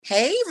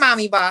Hey,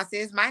 mommy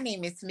bosses. My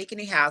name is Tamika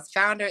Newhouse,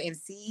 founder and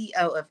CEO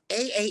of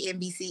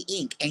AAMBC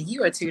Inc., and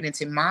you are tuned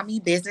into Mommy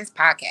Business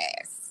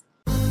Podcast.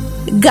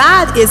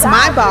 God is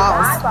my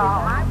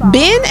boss.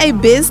 Being a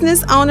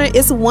business owner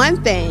is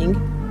one thing,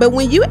 but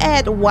when you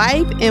add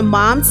wife and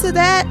mom to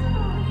that,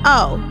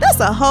 oh, that's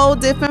a whole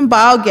different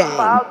ball game.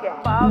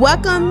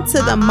 Welcome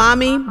to the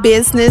Mommy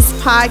Business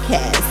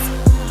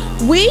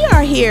Podcast. We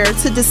are here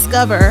to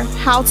discover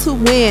how to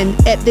win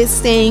at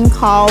this thing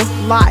called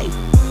life.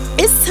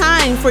 It's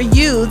time for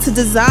you to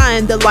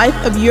design the life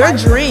of your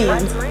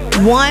dreams,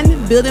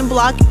 one building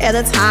block at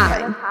a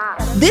time.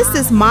 This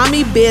is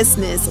Mommy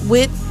Business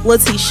with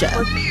Letitia.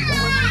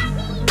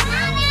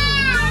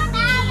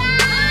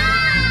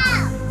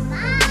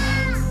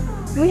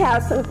 We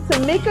have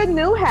Tamika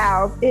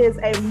Newhouse, is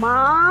a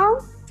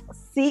mom,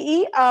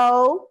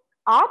 CEO,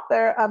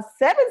 author of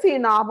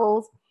 17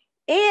 novels,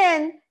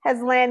 and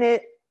has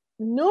landed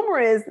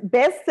numerous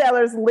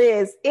bestsellers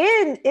lists,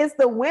 and is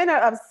the winner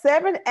of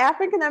 7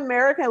 African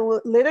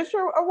American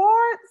Literature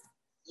Awards.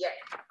 Yeah.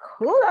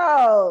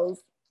 Kudos.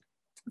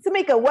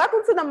 Tamika, welcome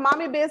to the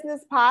Mommy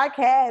Business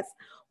Podcast.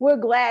 We're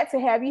glad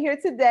to have you here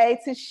today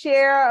to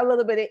share a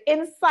little bit of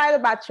insight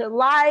about your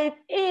life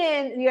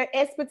and your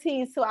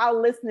expertise to our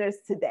listeners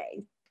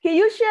today. Can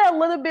you share a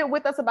little bit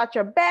with us about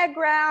your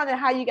background and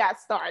how you got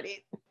started?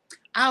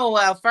 Oh,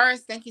 well,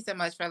 first, thank you so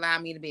much for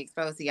allowing me to be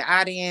exposed to your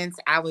audience.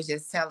 I was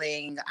just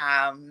telling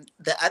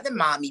the other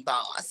mommy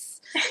boss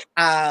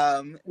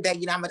that, I'm going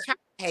to try to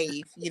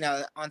behave,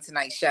 on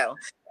tonight's show.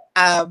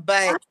 But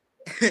how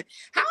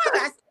I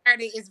got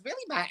started is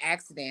really by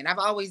accident. I've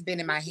always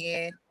been in my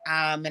head,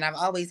 and I've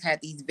always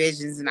had these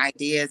visions and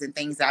ideas and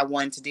things I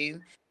wanted to do.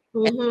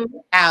 Mm-hmm.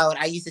 And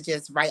I used to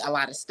just write a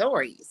lot of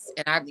stories.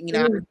 And I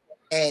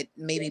at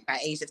maybe by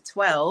age of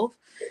 12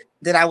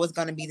 that I was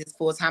going to be this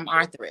full-time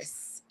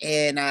authoress.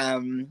 And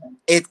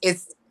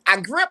I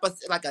grew up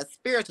like a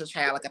spiritual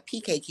child, like a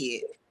PK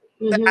kid.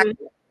 Mm-hmm. But I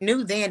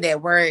knew then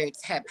that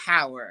words had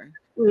power.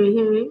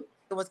 Mm-hmm.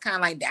 It was kind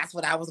of like that's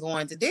what I was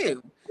going to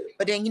do.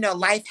 But then,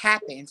 life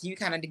happens. You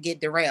kind of get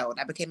derailed.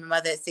 I became a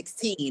mother at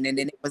 16, and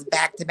then it was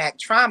back-to-back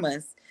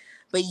traumas.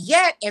 But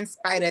yet, in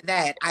spite of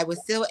that, I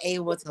was still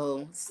able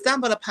to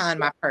stumble upon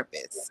my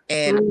purpose.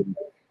 And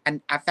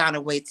I found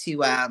a way to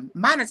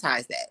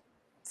monetize that.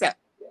 So.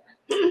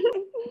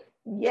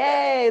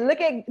 Yay, look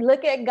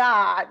at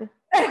God.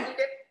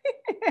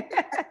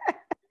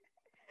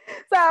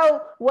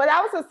 So what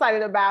I was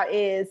excited about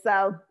is,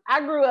 I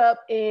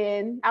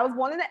was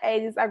born in the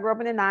 80s, I grew up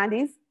in the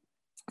 90s.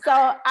 So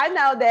I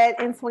know that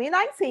in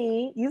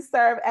 2019, you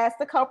served as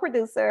the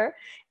co-producer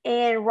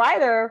and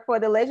writer for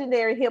the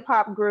legendary hip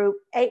hop group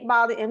 8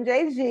 Ball to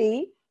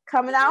MJG,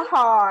 Coming Out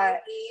Hard.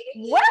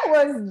 What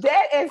was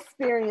that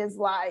experience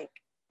like?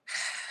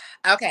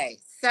 Okay,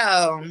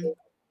 so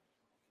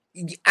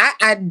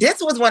I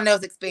this was one of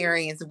those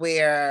experiences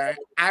where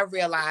I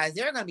realized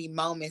there are going to be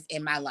moments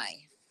in my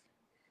life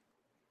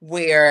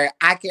where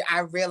I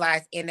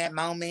realized in that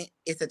moment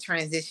it's a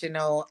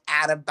transitional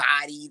out of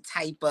body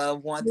type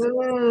of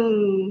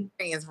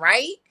experience,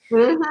 right?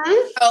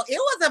 Mm-hmm. So it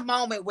was a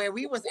moment where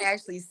we was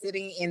actually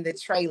sitting in the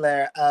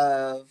trailer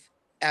of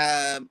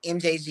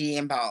MJG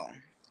and Ball.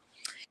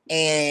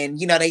 And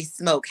they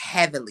smoke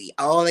heavily.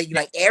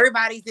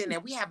 Everybody's in there.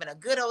 We having a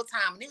good old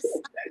time. And this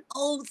is some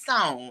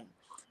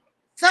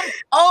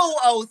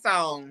old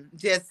song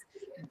just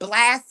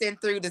blasting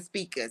through the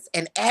speakers,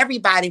 and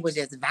everybody was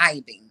just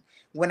vibing.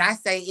 When I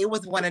say it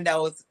was one of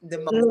the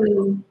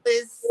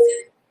most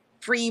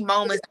free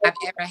moments I've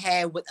ever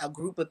had with a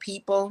group of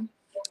people,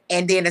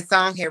 and then the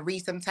song had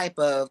reached some type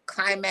of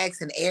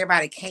climax, and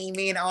everybody came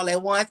in all at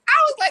once.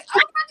 I was like, "Oh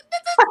my God,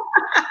 this is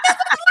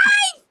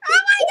life! Oh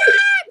my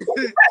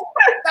God!"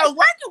 So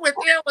working with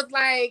them was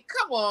like,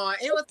 come on,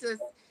 it was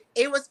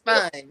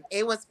fun.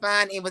 It was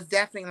fun. It was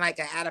definitely like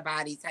an out of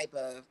body type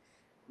of.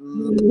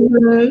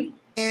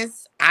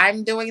 Yes,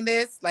 I'm doing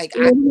this. Like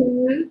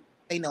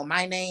they know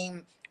my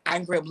name. I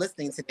grew up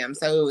listening to them,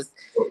 so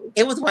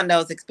it was one of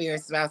those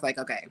experiences where I was like,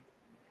 okay,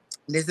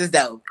 this is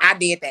dope. I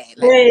did that.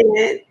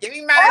 Like, give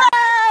me my.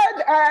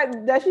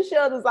 Does she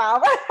show this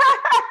off?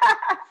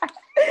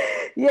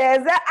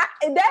 Yes,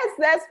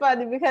 that's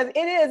funny because it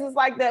is. It's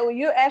like that when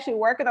you're actually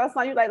working on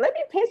something, you're like, let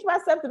me pinch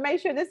myself to make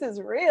sure this is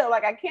real.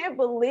 Like, I can't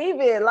believe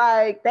it.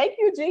 Like, thank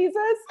you,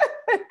 Jesus.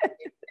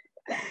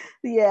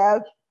 Yeah.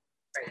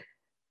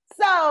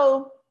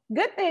 So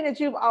good thing that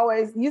you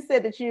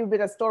said that you've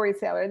been a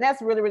storyteller, and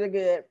that's really, really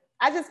good.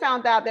 I just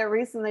found out that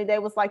recently they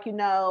was like,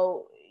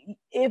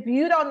 if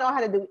you don't know how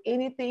to do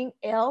anything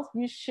else,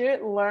 you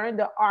should learn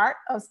the art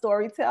of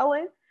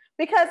storytelling,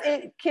 because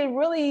it can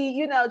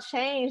really,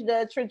 change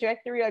the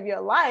trajectory of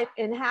your life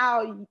and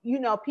how,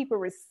 people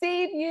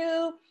receive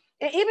you,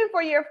 and even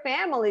for your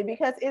family,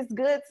 because it's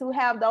good to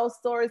have those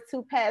stories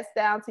to pass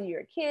down to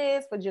your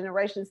kids for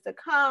generations to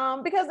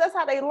come, because that's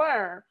how they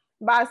learn,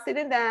 by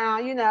sitting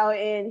down,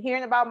 and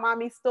hearing about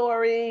mommy's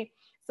story.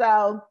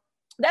 So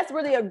that's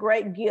really a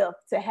great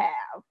gift to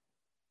have.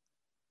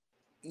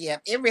 Yeah,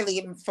 it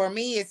really, for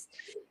me,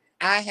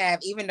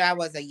 even though I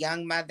was a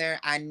young mother,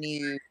 I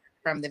knew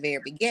from the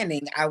very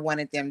beginning, I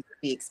wanted them to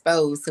be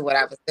exposed to what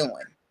I was doing.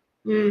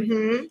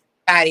 Mm-hmm.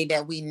 Everybody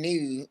that we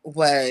knew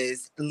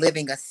was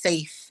living a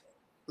safe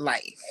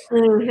life,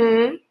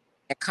 mm-hmm.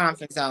 a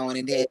comfort zone,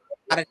 and that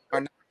a lot of them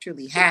are not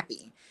truly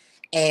happy.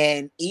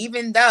 And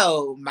even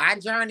though my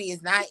journey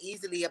is not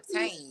easily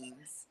obtained,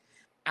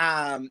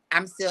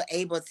 I'm still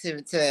able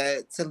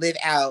to live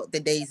out the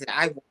days that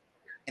I want.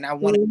 And I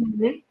want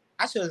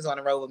my children's on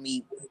the road with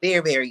me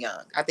very, very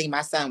young. I think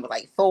my son was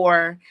like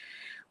 4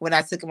 when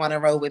I took him on the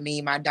road with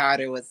me. My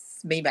daughter was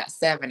maybe about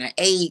 7 or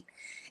 8,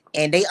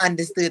 and they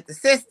understood the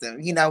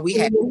system. You know, we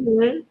had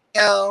my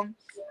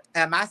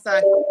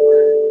son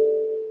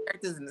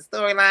characters in the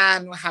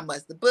storyline, how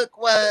much the book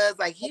was.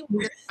 Like, he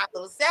was just my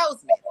little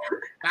salesman.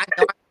 My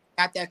daughter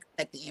got there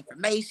collecting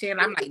information.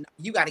 I'm like, no,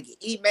 you got to get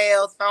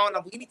emails, phone.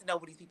 We need to know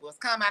where these people is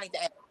coming. I need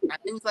to add my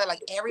newsletter.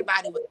 Like,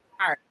 everybody was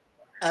part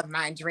of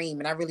my dream,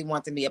 and I really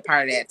want to be a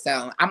part of that.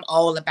 So I'm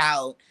all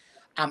about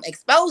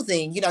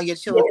exposing, you know, your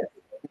children,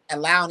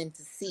 allowing them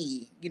to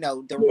see, you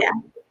know, the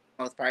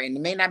most part, and it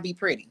may not be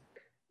pretty.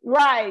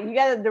 Right, you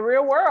got the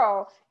real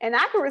world, and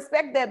I can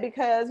respect that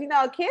because, you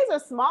know, kids are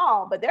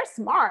small, but they're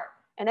smart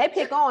and they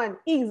pick on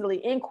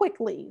easily and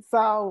quickly.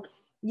 So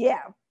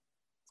yeah.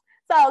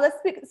 So let's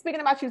speaking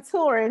about you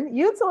touring.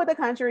 You toured the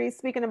country,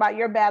 speaking about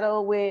your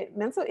battle with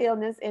mental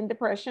illness and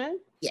depression.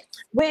 Yes.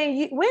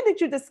 When did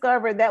you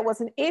discover that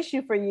was an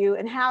issue for you,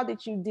 and how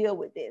did you deal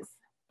with this?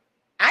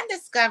 I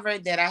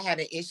discovered that I had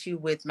an issue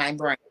with my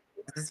brain.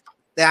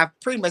 I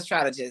pretty much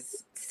try to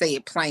just say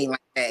it plain like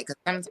that, because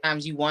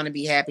sometimes you want to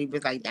be happy,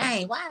 but like,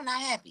 dang, why am I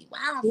happy? Why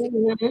I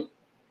don't feel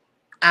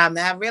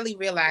I really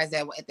realized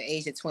that at the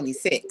age of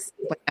 26,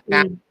 when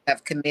I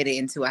got committed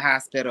into a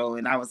hospital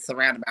and I was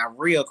surrounded by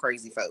real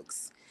crazy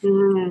folks. I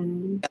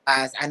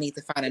realized I need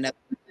to find another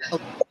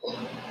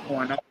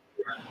going on.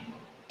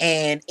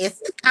 And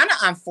it's kind of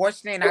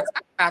unfortunate. And I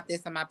talk about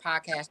this on my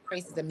podcast,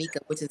 Traces of Mika,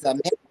 which is a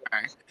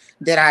memoir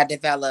that I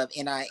developed.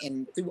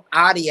 And through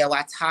audio,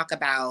 I talk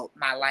about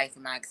my life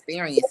and my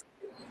experience.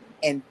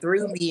 And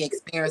through me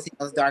experiencing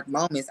those dark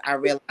moments, I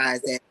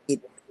realized that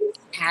it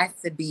has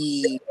to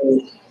be,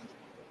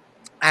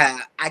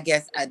 I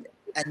guess,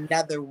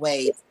 another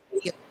way of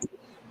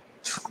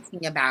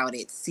talking about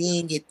it,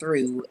 seeing it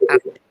through,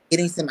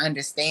 getting some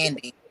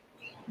understanding.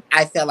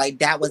 I felt like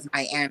that was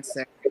my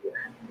answer.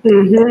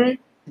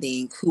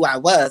 Who I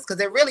was, because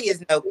there really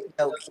is no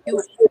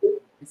cure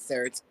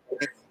answer to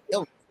it.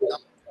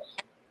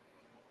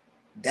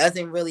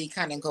 Doesn't really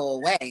kind of go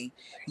away.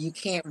 You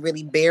can't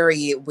really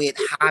bury it with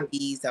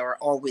hobbies or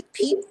with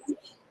people.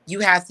 You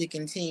have to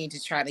continue to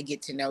try to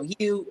get to know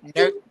you,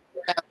 nurture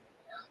yourself,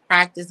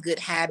 practice good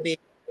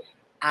habits,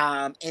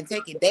 and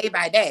take it day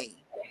by day.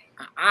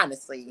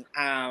 Honestly,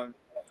 I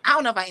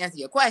don't know if I answered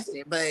your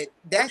question, but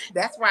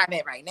that's where I'm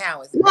at right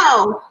now. Is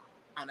No,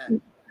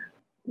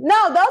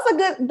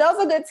 those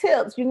are good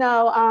tips, you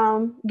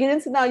know,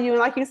 getting to know you, and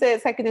like you said,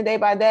 taking it day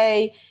by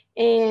day,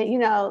 and, you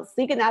know,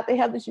 seeking out the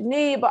help that you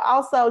need, but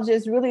also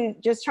just really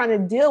just trying to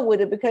deal with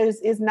it,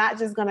 because it's not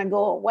just going to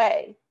go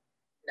away.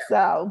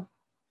 No.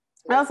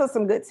 So also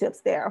some good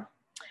tips there.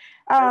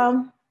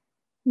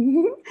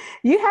 You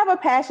have a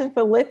passion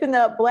for lifting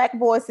up Black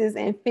voices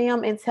in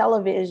film and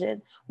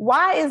television.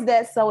 Why is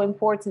that so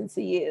important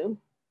to you?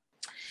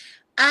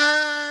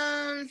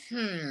 It's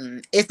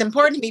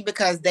important to me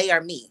because they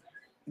are me.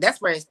 That's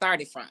where it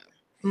started from.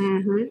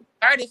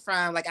 Started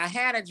from, like, I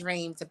had a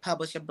dream to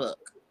publish a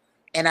book,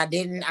 and I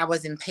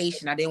was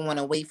impatient. I didn't want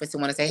to wait for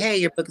someone to say, hey,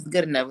 your book is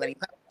good enough, let me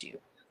publish you.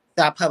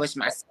 So I published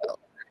myself.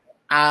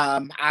 I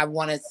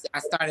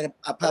started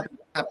a publishing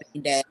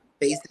company that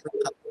basically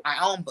published my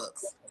own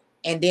books.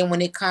 And then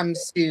when it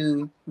comes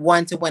to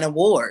wanting to win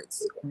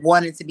awards,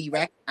 wanting to be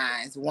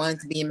recognized, wanting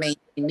to be in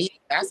mainstream media,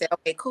 I said,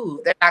 okay,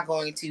 cool. They're not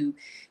going to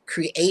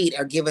create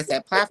or give us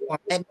that platform.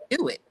 Let me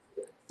do it.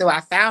 So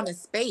I found a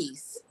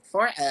space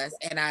for us,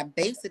 and I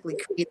basically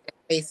created a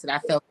space that I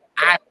felt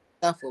I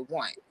myself would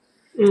want.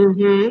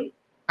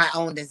 My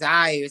own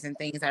desires and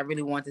things I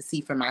really want to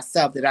see for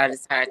myself, that I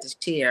decided to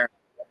share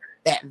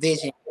that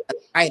vision of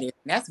writers.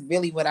 And that's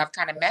really what I've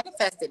kind of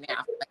manifested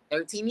now for like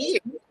 13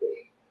 years.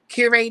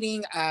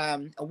 Curating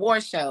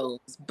award shows,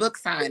 book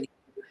signings,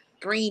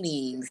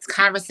 screenings,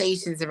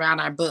 conversations around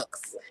our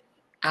books.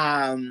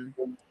 And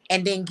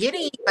then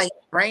getting like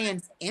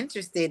brands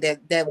interested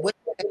that would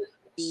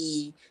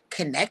be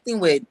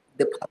connecting with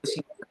the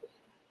publishing.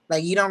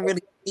 Like, you don't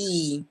really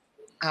see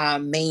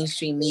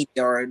mainstream media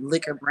or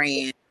liquor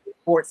brands,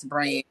 sports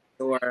brands,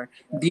 or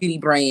beauty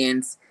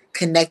brands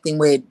connecting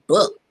with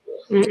books.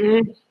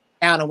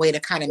 Found a way to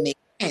kind of make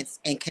sense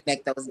and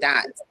connect those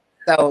dots.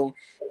 So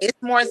it's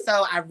more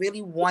so I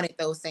really wanted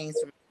those things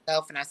for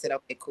myself, and I said,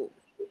 okay, cool.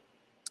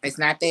 It's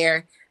not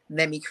there.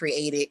 Let me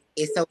create it.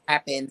 It so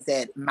happens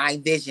that my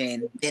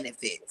vision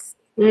benefits.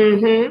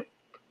 You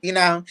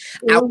know,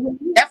 I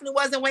definitely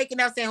wasn't waking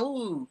up saying,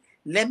 ooh,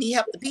 let me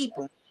help the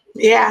people.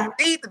 Yeah.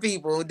 Feed the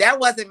people. That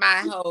wasn't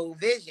my whole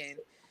vision.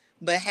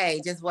 But hey,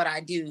 just what I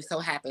do so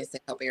happens to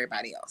help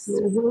everybody else.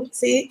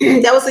 See,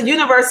 that was the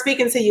universe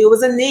speaking to you. It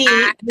was a need.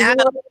 The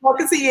universe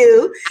talking to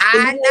you.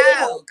 I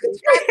know.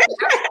 Trust me,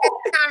 I had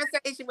a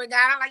conversation with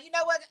God. I'm like, you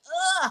know what?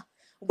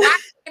 Why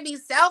can't be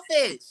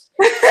selfish?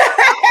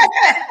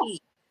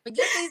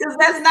 Because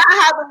that's not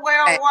how the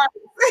world works.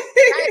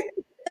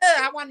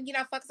 I want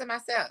to, focus on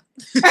myself.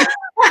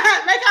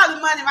 Make all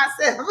the money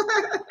myself.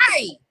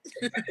 Right.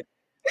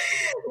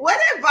 What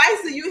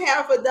advice do you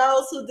have for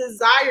those who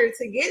desire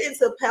to get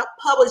into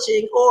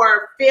publishing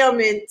or film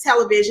and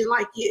television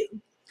like you?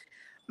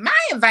 My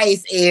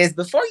advice is,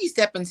 before you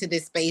step into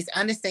this space,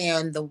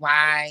 understand the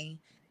why,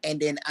 and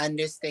then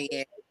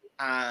understand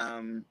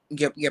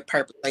your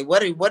purpose. Like,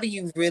 what are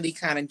you really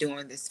kind of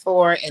doing this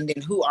for? And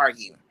then who are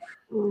you?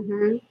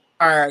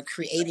 Are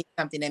creating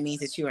something that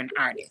means that you're an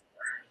artist.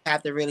 You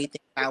have to really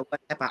think about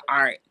what type of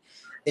art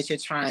that you're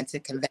trying to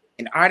convey.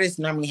 And artists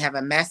normally have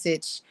a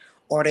message,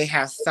 or they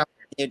have something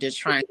they're just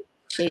trying to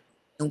share.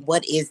 And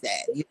what is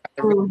that? You have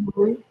to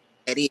really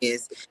that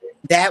is.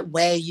 That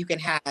way you can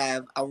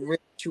have a real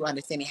true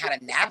understanding how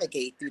to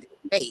navigate through the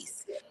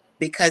space,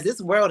 because this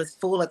world is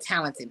full of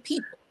talented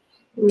people.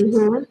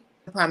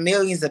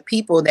 Millions of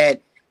people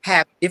that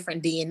have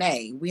different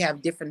DNA. We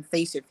have different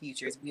facial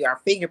features.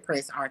 Our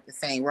fingerprints aren't the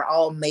same. We're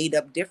all made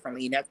up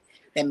differently. That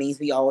means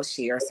we all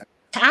share some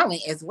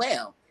talent as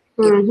well.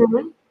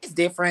 It's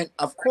different.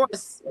 Of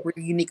course, we're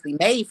uniquely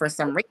made for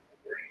some reason.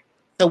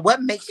 So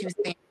what makes you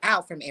stand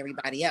out from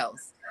everybody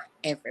else?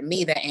 And for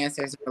me, the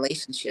answer is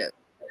relationship.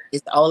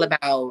 It's all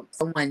about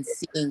someone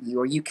seeing you,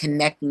 or you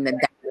connecting the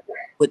dots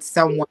with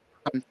someone,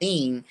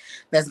 something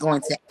that's going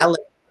to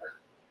elevate.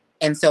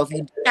 And so if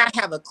you do not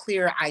have a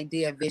clear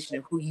idea, vision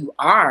of who you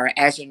are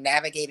as you're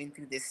navigating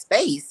through this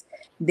space,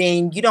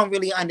 then you don't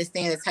really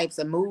understand the types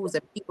of moves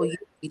of people you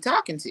be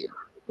talking to.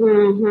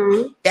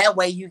 That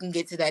way you can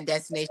get to that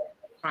destination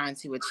you're trying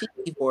to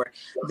achieve, or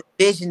the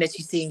vision that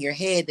you see in your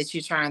head that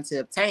you're trying to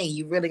obtain.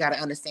 You really got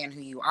to understand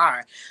who you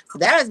are. So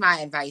that is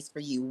my advice for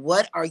you.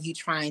 What are you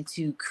trying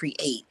to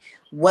create?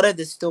 What are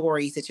the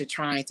stories that you're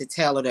trying to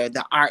tell, or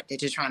the art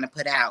that you're trying to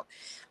put out?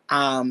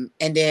 And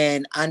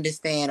then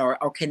understand or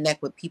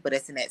connect with people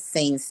that's in that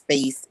same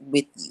space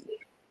with you.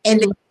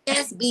 And then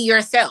just be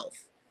yourself.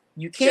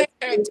 You can't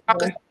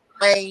talk a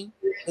way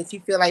that you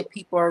feel like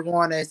people are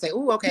going to say,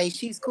 oh, okay,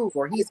 she's cool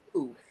or he's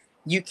cool.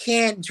 You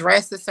can't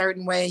dress a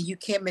certain way. You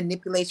can't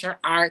manipulate your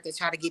art to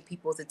try to get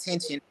people's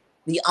attention.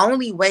 The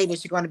only way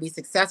that you're going to be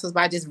successful is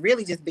by just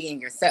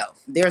being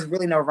yourself. There's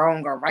really no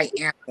wrong or right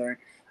answer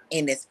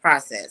in this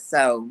process.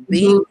 So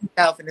being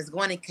yourself, and it's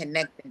going to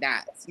connect the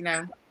dots,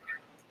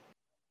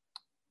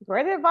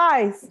 Great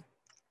advice.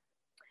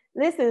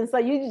 Listen, so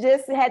you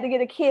just had to get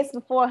a kiss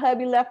before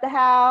hubby left the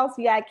house.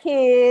 You got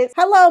kids.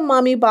 Hello,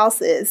 mommy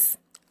bosses.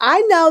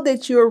 I know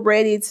that you're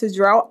ready to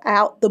draw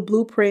out the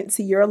blueprint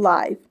to your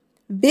life.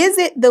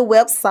 Visit the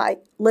website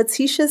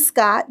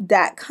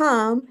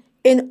letitiascott.com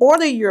and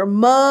order your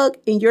mug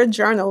and your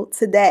journal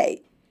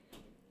today.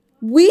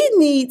 We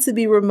need to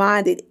be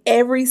reminded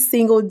every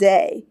single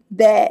day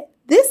that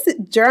this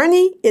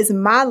journey is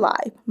my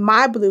life,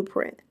 my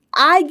blueprint.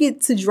 I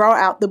get to draw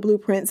out the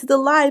blueprint to the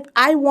life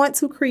I want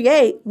to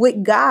create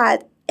with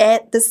God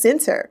at the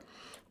center.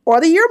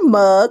 Order your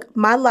mug,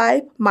 My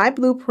Life, My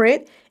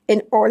Blueprint,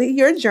 and order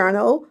your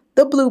journal,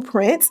 The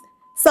Blueprint,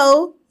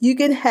 so you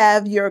can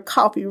have your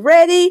coffee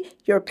ready,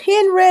 your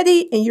pen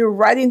ready, and you're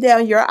writing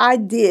down your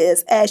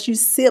ideas as you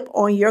sip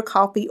on your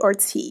coffee or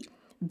tea.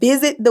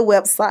 Visit the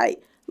website,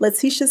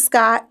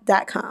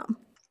 letitiascott.com.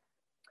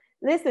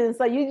 Listen,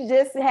 so you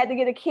just had to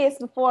get a kiss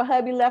before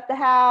hubby left the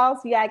house.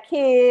 You got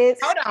kids.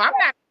 Hold on, I'm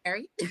not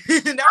married.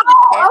 Okay. Sorry.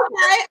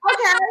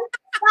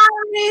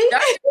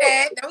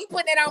 Don't be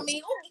putting that on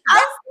me. Ooh,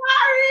 I'm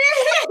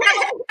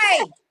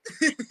sorry.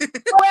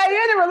 Well,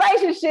 you're in a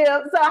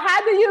relationship. So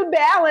how do you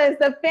balance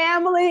the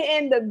family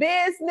and the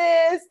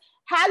business?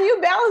 How do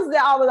you balance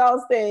all of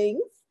those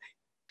things?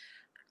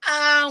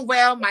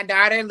 Well, my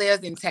daughter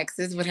lives in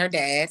Texas with her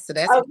dad, so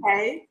that's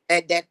okay.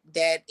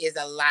 That is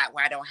a lot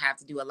where I don't have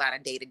to do a lot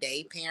of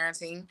day-to-day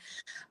parenting.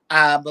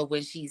 But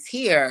when she's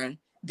here,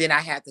 then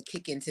I have to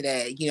kick into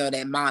that,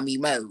 that mommy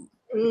mode.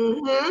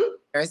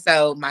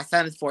 So my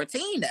son is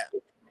 14 though,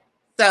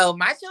 so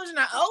my children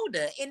are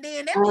older, and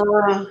then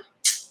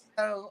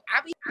so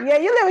yeah,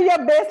 you're living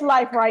your best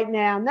life right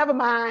now. Never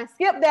mind,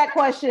 skip that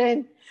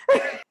question.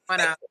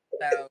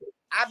 So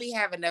I'll be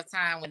having enough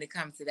time when it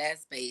comes to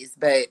that space,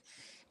 but.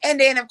 And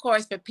then, of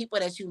course, for people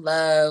that you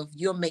love,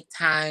 you'll make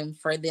time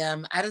for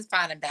them. I just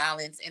find a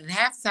balance. And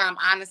half the time,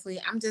 honestly,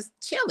 I'm just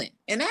chilling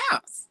in the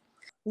house.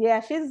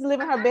 Yeah, she's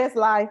living her best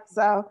life.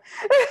 So,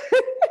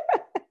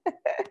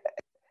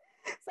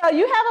 so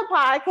you have a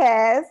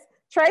podcast,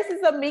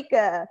 Traces of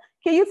Mika.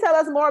 Can you tell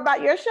us more about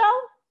your show?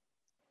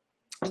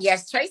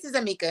 Yes, Traces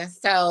of Mika.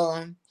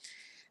 So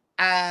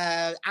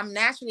I'm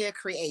naturally a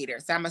creator.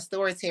 So I'm a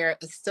storyteller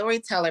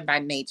by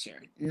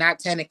nature. Not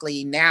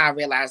technically, now I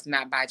realize,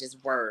 not by just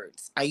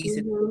words. I used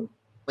to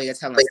way of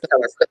telling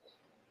stories,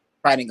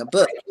 writing a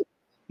book.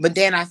 But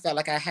then I felt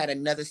like I had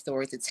another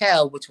story to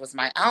tell, which was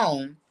my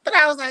own. But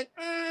I was like,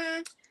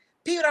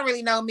 people don't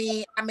really know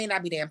me. I may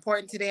not be that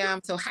important to them.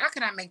 So how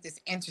can I make this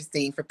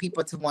interesting for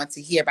people to want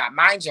to hear about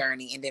my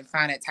journey and then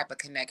find that type of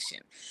connection?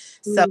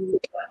 So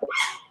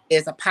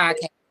there's a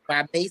podcast where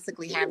I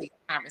basically have these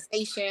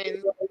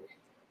conversations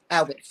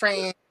with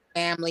friends,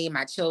 family,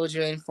 my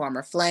children,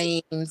 former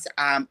flames,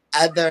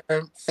 other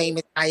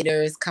famous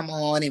writers come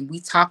on, and we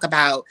talk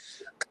about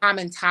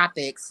common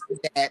topics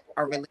that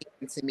are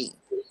related to me.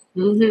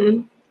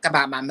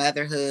 About my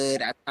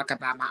motherhood. I talk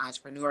about my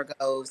entrepreneur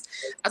goals.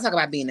 I talk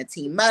about being a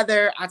teen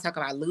mother. I talk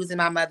about losing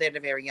my mother at a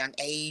very young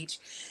age.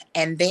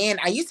 And then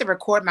I used to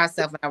record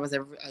myself when I was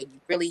a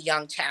really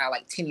young child,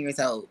 like 10 years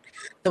old.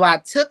 So I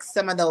took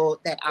some of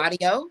that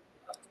audio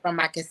from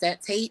my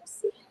cassette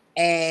tapes,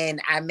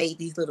 and I made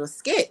these little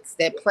skits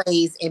that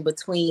plays in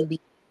between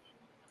the.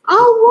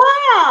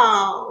 Oh,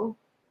 wow.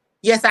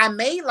 Yes, I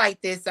made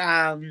like this.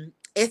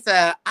 It's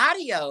a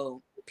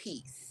audio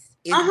piece.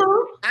 It's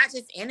not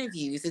just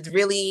interviews. It's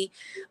really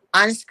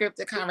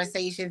unscripted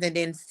conversations. And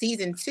then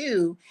season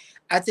 2,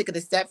 I took it a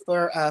step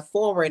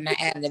forward and I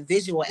added a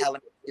visual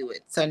element to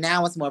it. So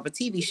now it's more of a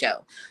TV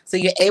show. So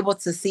you're able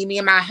to see me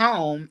in my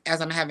home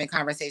as I'm having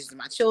conversations with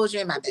my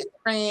children, my best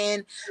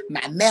friend,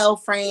 my male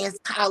friends,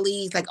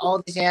 colleagues, like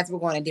all the jazz. We're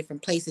going to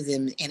different places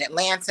in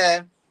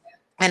Atlanta.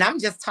 And I'm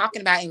just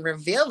talking about and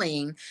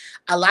revealing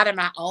a lot of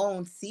my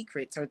own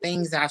secrets or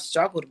things that I've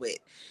struggled with.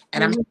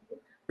 And I'm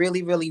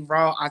really, really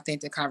raw,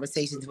 authentic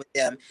conversations with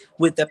them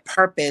with the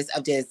purpose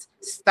of just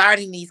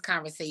starting these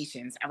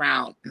conversations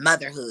around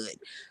motherhood,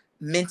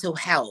 mental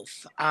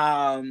health,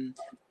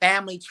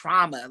 family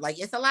trauma. Like,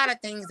 it's a lot of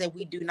things that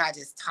we do not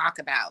just talk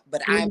about,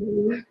 but I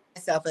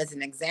myself as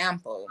an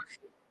example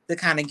to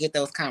kind of get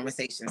those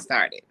conversations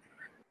started.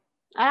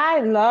 I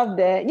love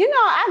that.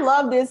 I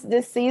love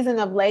this season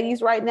of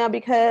Ladies right now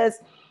because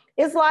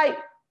it's like,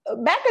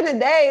 back in the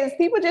days,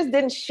 people just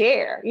didn't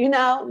share,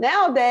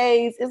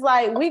 Nowadays, it's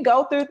like we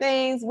go through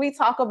things, we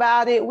talk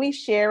about it, we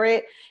share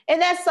it.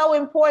 And that's so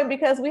important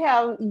because we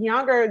have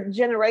younger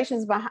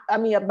generations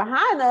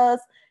behind us.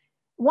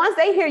 Once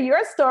they hear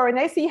your story and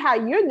they see how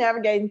you're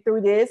navigating through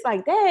this,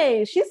 like,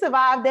 dang, she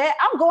survived that.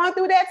 I'm going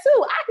through that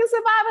too. I can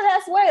survive it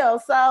as well.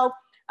 So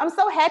I'm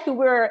so happy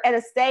we're at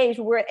a stage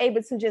where we're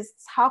able to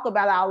just talk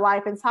about our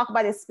life and talk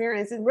about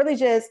experience and really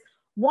just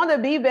want to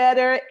be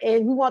better,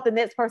 and we want the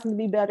next person to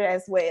be better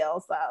as well.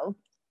 So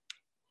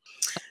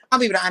I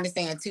want people to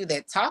understand too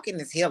that talking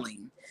is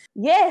healing.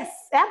 Yes,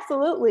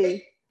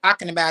 absolutely.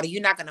 Talking about it,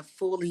 you're not going to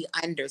fully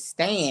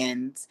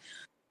understand,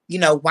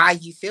 why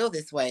you feel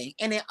this way.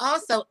 And then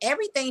also,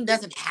 everything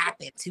doesn't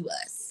happen to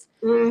us.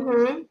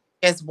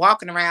 Just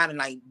walking around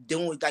and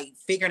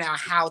figuring out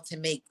how to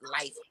make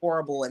life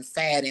horrible and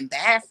sad and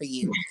bad for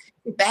you.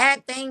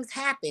 Bad things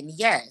happen,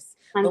 yes,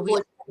 but we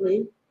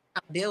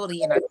have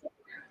ability in our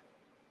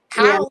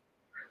how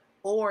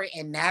forward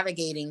and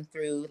navigating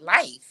through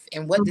life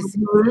and what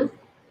decisions are we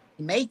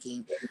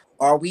making.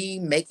 Are we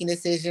making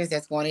decisions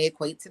that's going to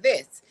equate to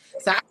this?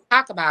 So I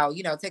talk about,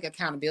 take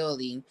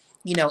accountability,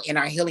 in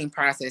our healing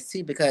process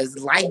too, because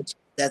life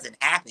doesn't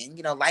happen.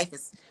 Life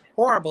is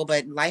horrible,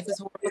 but life is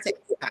horrible to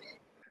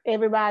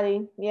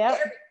everybody. Yep.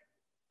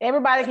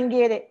 Everybody can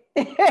get it.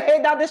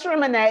 Don't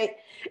discriminate.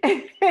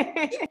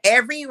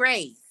 Every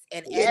race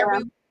and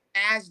every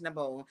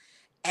imaginable.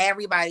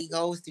 Everybody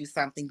goes through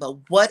something, but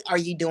what are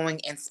you doing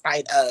in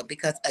spite of?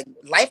 Because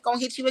life gonna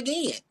hit you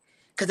again.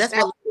 Because that's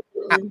what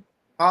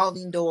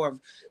revolving door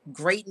of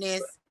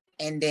greatness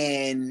and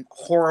then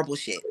horrible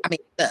shit. I mean,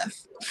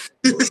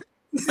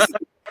 stuff.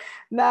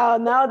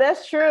 No,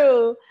 that's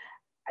true.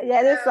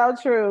 Yeah, that's so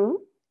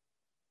true.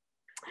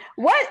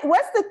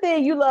 What's the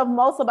thing you love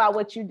most about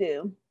what you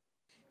do?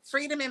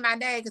 Freedom in my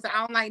day, because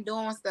I don't like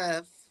doing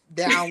stuff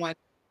that I want.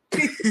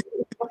 I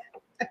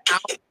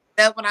don't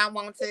stuff when I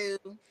want to.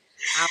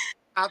 I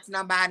don't talk to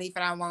nobody if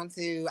I want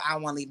to. I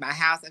won't leave my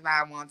house if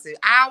I want to.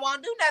 I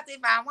won't do nothing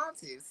if I want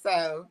to.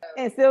 So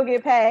and still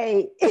get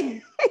paid.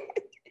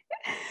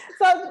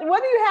 So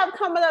what do you have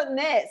coming up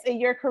next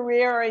in your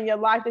career or in your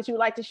life that you would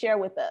like to share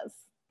with us?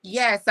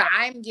 Yeah, so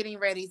I'm getting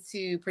ready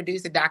to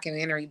produce a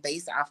documentary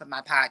based off of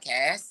my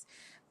podcast.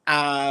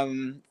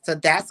 So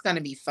that's going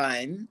to be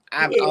fun.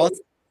 I've also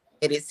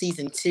did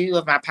season 2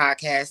 of my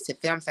podcast to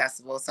film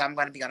festival. So I'm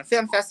going to be on a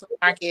film festival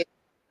market.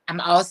 I'm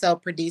also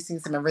producing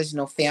some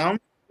original film,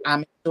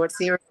 short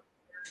series.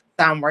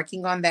 So I'm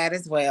working on that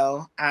as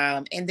well.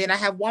 And then I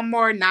have one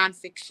more not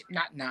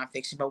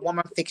nonfiction, but one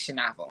more fiction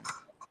novel.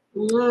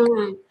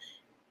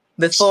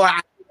 Before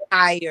I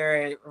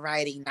retire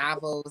writing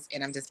novels,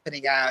 and I'm just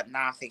putting out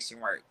nonfiction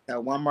work.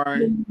 So one more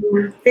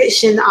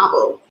fiction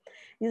novel.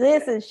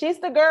 Listen, she's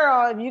the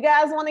girl. If you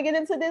guys want to get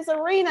into this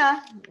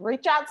arena,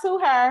 reach out to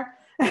her.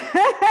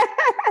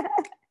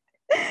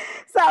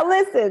 So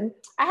listen,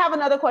 I have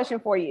another question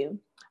for you.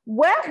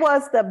 What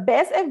was the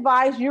best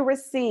advice you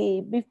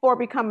received before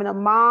becoming a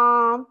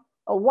mom,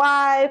 a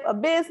wife, a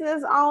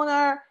business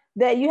owner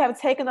that you have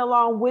taken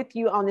along with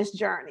you on this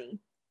journey?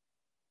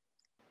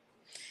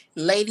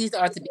 Ladies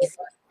are to be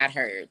not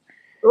heard.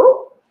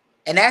 Ooh.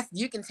 And that's,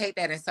 you can take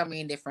that in so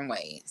many different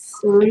ways.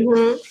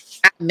 Mm-hmm.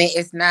 I mean,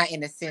 it's not in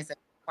the sense of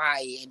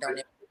quiet and don't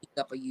ever pick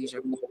up or use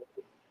your voice,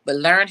 but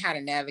learn how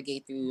to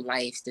navigate through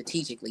life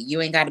strategically.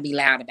 You ain't got to be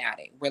loud about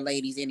it. We're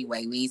ladies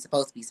anyway. We ain't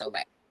supposed to be so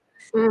loud.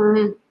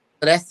 Mm-hmm.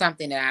 So that's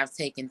something that I've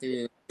taken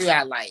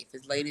throughout life,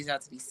 is ladies are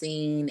to be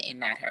seen and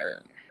not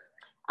heard.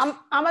 I'm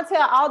gonna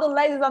tell all the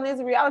ladies on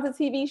these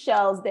reality TV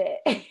shows that.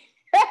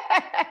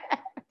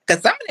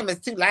 Because some of them is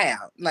too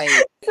loud. Like,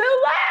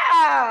 too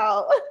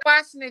loud.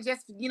 Watching it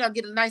just,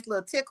 get a nice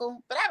little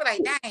tickle. But I be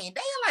like, dang, they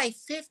are like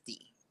 50.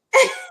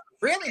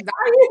 Really?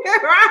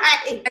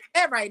 Right. Like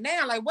that right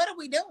now. Like, what are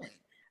we doing?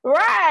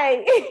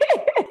 Right.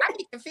 I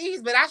be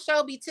confused, but I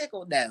sure be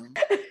tickled though.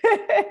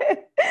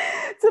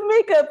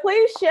 Tamika,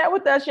 please share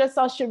with us your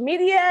social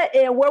media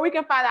and where we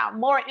can find out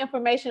more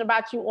information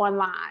about you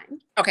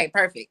online. Okay,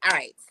 perfect. All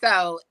right.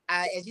 So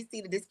as you see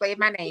the display of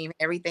my name,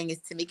 everything is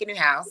Tamika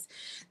Newhouse.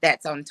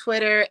 That's on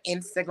Twitter,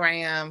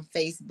 Instagram,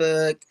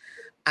 Facebook,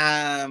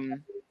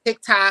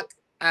 TikTok.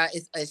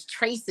 Is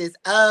Traces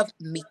of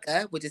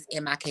Mika, which is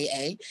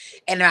Mika,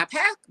 and my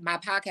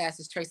podcast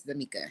is Traces of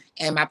Mika,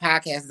 and my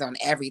podcast is on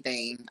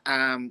everything,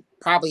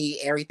 probably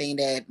everything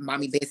that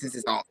Mommy Business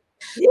is on.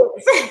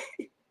 Yes.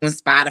 On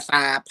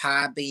Spotify,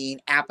 Podbean,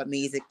 Apple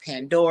Music,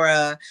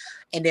 Pandora,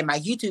 and then my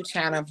YouTube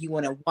channel. If you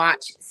want to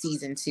watch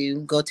season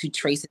 2, go to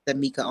Traces of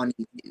Mika on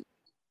YouTube.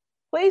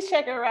 Please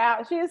check her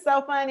out. She is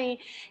so funny.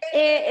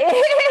 And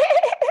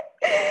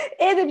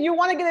if you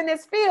want to get in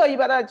this field, you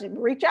better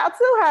reach out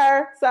to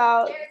her.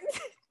 So,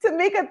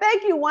 Tamika,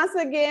 thank you once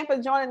again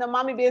for joining the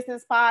Mommy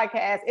Business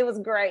Podcast. It was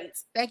great.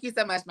 Thank you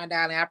so much, my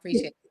darling. I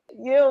appreciate it.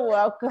 You're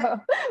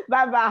welcome.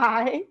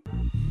 Bye-bye.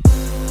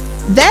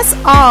 That's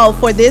all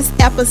for this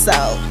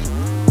episode.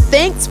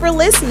 Thanks for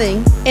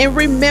listening. And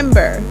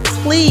remember,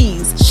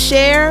 please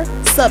share,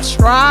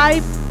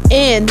 subscribe,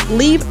 and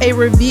leave a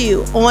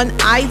review on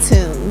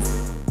iTunes.